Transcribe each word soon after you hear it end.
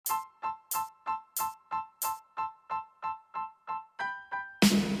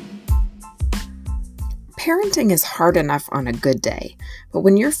Parenting is hard enough on a good day, but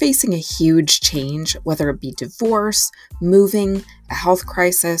when you're facing a huge change, whether it be divorce, moving, a health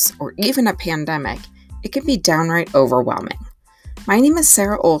crisis, or even a pandemic, it can be downright overwhelming. My name is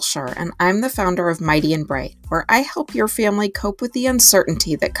Sarah Olsher, and I'm the founder of Mighty and Bright, where I help your family cope with the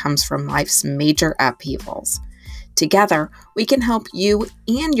uncertainty that comes from life's major upheavals. Together, we can help you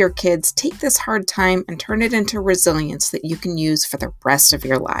and your kids take this hard time and turn it into resilience that you can use for the rest of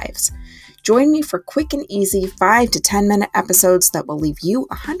your lives. Join me for quick and easy 5 to 10 minute episodes that will leave you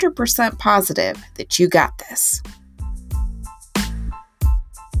 100% positive that you got this.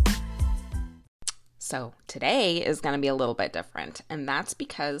 So today is going to be a little bit different, and that's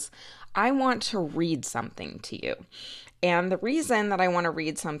because I want to read something to you. And the reason that I want to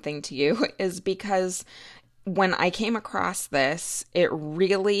read something to you is because when I came across this, it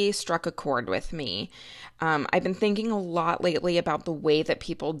really struck a chord with me. I've been thinking a lot lately about the way that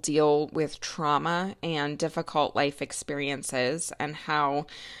people deal with trauma and difficult life experiences, and how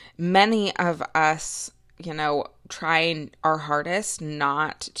many of us, try our hardest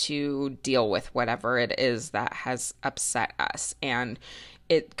not to deal with whatever it is that has upset us. And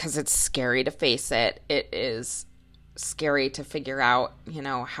because it's scary to face it, it is scary to figure out,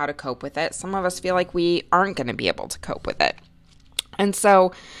 how to cope with it. Some of us feel like we aren't going to be able to cope with it. And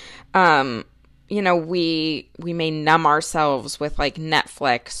so, we may numb ourselves with like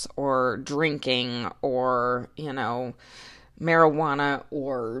Netflix or drinking or, marijuana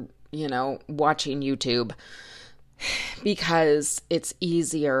or, watching YouTube, because it's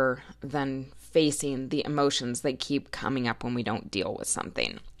easier than facing the emotions that keep coming up when we don't deal with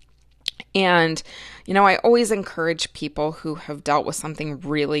something. And, I always encourage people who have dealt with something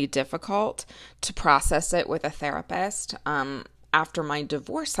really difficult to process it with a therapist. After my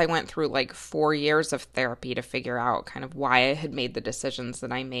divorce, I went through like 4 years of therapy to figure out kind of why I had made the decisions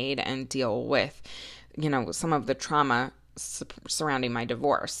that I made and deal with, some of the trauma surrounding my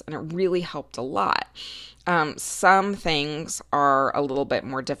divorce. And it really helped a lot. Some things are a little bit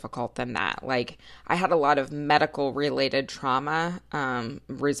more difficult than that. Like I had a lot of medical related trauma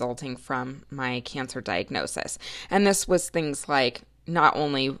resulting from my cancer diagnosis. And this was things like not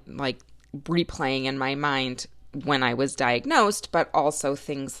only like replaying in my mind when I was diagnosed, but also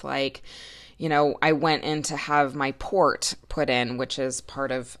things like, I went in to have my port put in, which is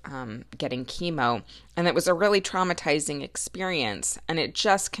part of getting chemo. And it was a really traumatizing experience. And it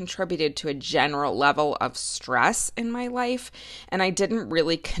just contributed to a general level of stress in my life. And I didn't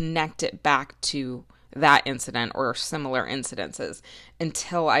really connect it back to that incident or similar incidences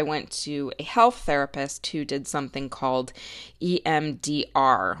until I went to a health therapist who did something called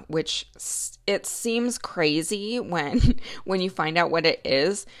EMDR, which it seems crazy when you find out what it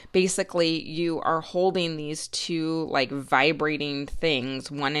is. Basically, you are holding these two like vibrating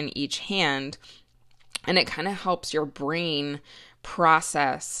things, one in each hand, and it kind of helps your brain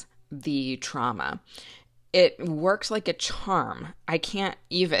process the trauma. It works like a charm. I can't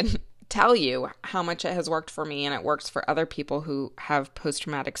even tell you how much it has worked for me, and it works for other people who have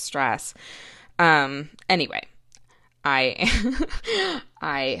post-traumatic stress. Anyway, I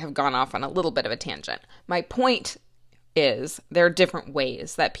have gone off on a little bit of a tangent. My point is there are different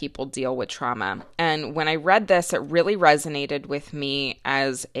ways that people deal with trauma. And when I read this, it really resonated with me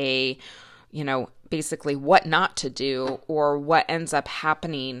as a, basically what not to do or what ends up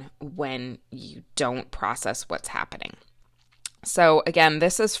happening when you don't process what's happening. So again,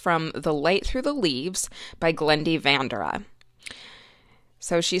 this is from The Light Through the Leaves by Glendy Vandera.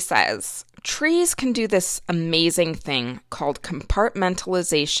 So she says, trees can do this amazing thing called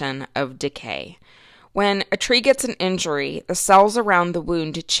compartmentalization of decay. When a tree gets an injury, the cells around the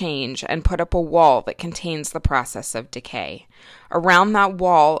wound change and put up a wall that contains the process of decay. Around that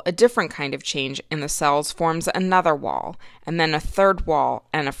wall, a different kind of change in the cells forms another wall, and then a third wall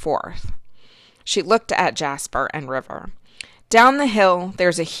and a fourth. She looked at Jasper and River. Down the hill,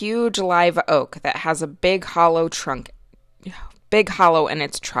 there's a huge live oak that has a big hollow in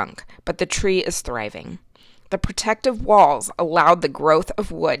its trunk, but the tree is thriving. The protective walls allowed the growth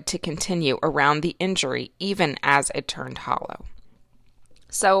of wood to continue around the injury even as it turned hollow.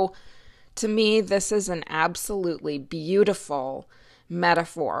 So, to me, this is an absolutely beautiful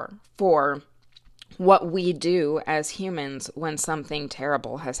metaphor for what we do as humans when something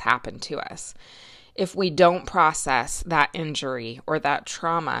terrible has happened to us. If we don't process that injury or that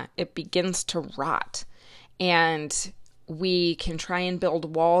trauma, it begins to rot. And we can try and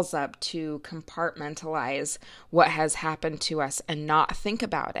build walls up to compartmentalize what has happened to us and not think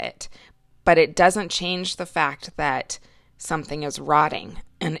about it. But it doesn't change the fact that something is rotting.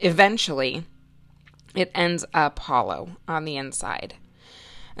 And eventually, it ends up hollow on the inside.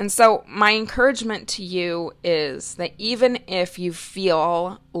 And so my encouragement to you is that even if you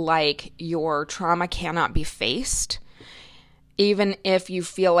feel like your trauma cannot be faced, even if you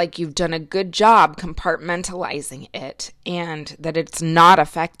feel like you've done a good job compartmentalizing it and that it's not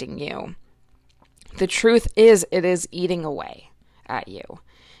affecting you, the truth is it is eating away at you.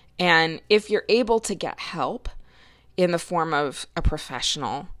 And if you're able to get help in the form of a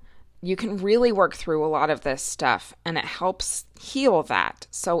professional, you can really work through a lot of this stuff, and it helps heal that.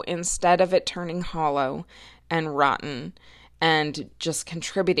 So instead of it turning hollow and rotten and just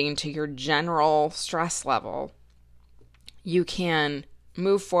contributing to your general stress level, you can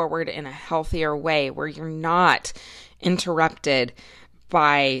move forward in a healthier way where you're not interrupted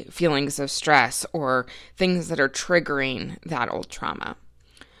by feelings of stress or things that are triggering that old trauma.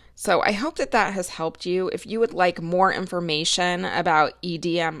 So I hope that has helped you. If you would like more information about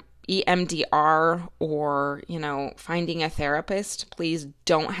EMDR or, finding a therapist, please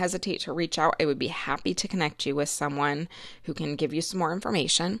don't hesitate to reach out. I would be happy to connect you with someone who can give you some more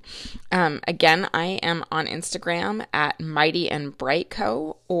information. Again, I am on Instagram at Mighty and Bright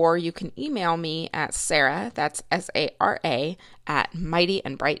Co, or you can email me at Sarah, that's SARA, at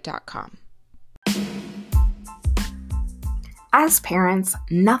mightyandbright.com. As parents,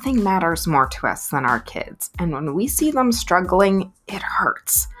 nothing matters more to us than our kids, and when we see them struggling, it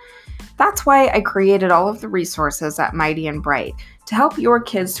hurts. That's why I created all of the resources at Mighty and Bright to help your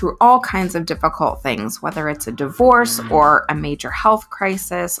kids through all kinds of difficult things, whether it's a divorce or a major health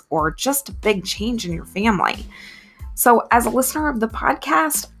crisis or just a big change in your family. So as a listener of the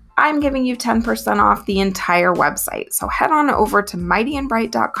podcast, I'm giving you 10% off the entire website. So head on over to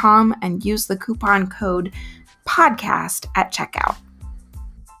mightyandbright.com and use the coupon code podcast at checkout.